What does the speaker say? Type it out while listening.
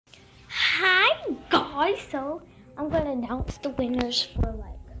also, I'm gonna announce the winners for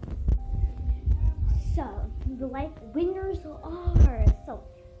so the winners are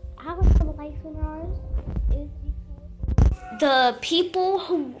how the winners is because the people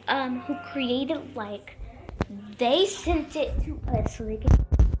who created they sent it to us so they can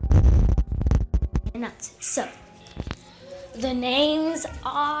announce it. So the names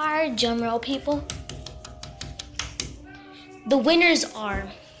are, drumroll people. The winners are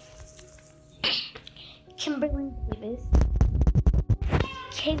Kimberly Davis,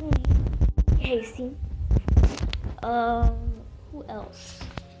 Kaylee Casey, who else?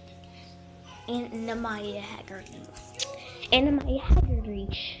 And Namaya Haggerty.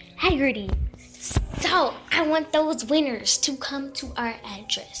 So I want those winners to come to our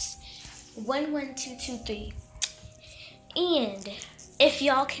address, 11223. And if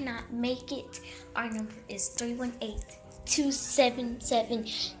y'all cannot make it, our number is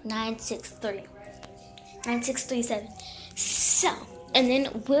 318-277-9637. So, and then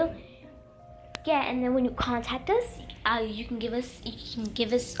when you contact us, you can give us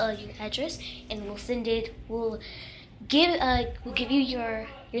your address, and we'll send it. We'll give you your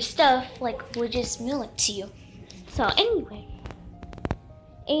stuff. We'll just mail it to you. So anyway,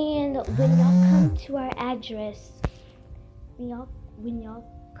 and when y'all come to our address,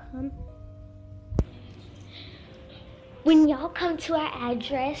 when y'all come to our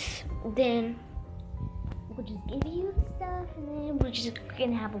address, then we'll just give you the stuff, and then we're just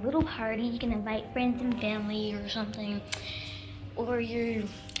gonna have a little party. You can invite friends and family or something, or your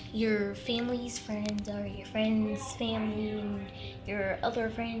family's friends, or your friends' family, and your other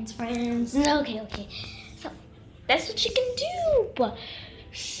friends' friends. Okay. So that's what you can do.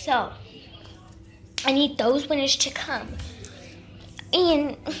 So I need those winners to come,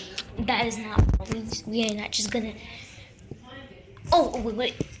 and that is not. We are not just gonna. Oh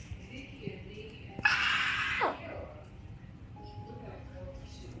wait.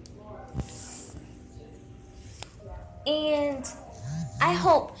 And I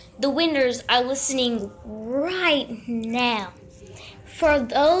hope the winners are listening right now. For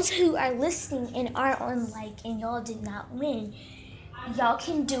those who are listening and are on and y'all did not win, y'all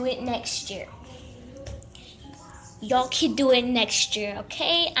can do it next year. Y'all can do it next year,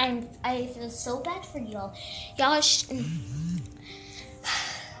 okay? I feel so bad for y'all.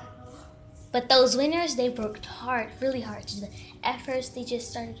 But those winners, they worked really hard to do that. At first, they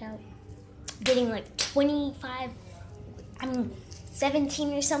just started out getting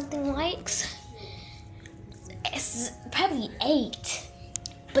 17 or something likes. It's probably 8.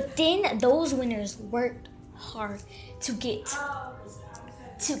 But then those winners worked hard to get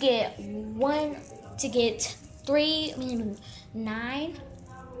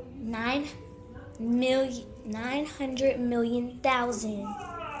 900,000,000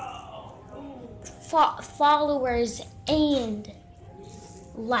 followers and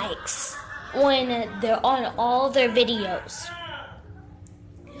likes on all their videos.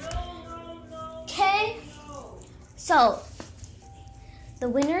 Okay, so the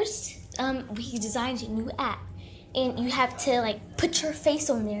winners, we designed a new app, and you have to put your face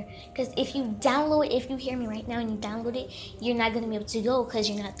on there, because if you hear me right now and you download it, you're not going to be able to go because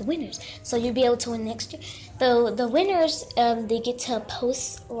you're not the winners. So you'll be able to win next year. The winners, they get to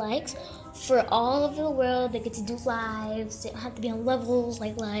post likes for all over the world. They get to do lives. They don't have to be on levels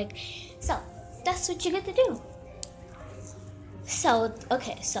so that's what you get to do. So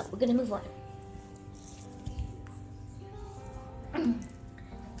okay, so we're gonna move on.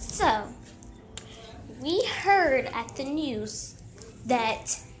 So we heard at the news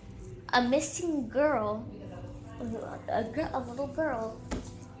that a missing girl, a little girl,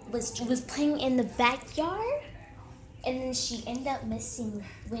 was playing in the backyard, and then she ended up missing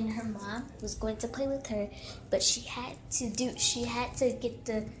when her mom was going to play with her, but she had to get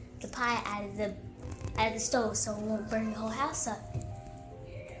the pie out of the stove so it won't burn the whole house up.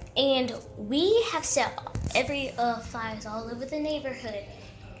 And we have set every flyers all over the neighborhood,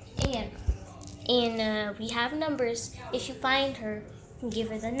 and we have numbers. If you find her, you can give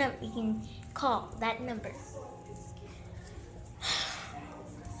her the number. You can call that number.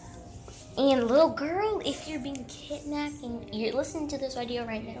 And little girl, if you're being kidnapped and you're listening to this radio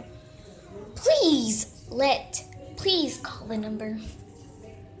right now, please call the number.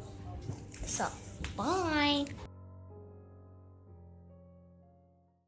 So, bye.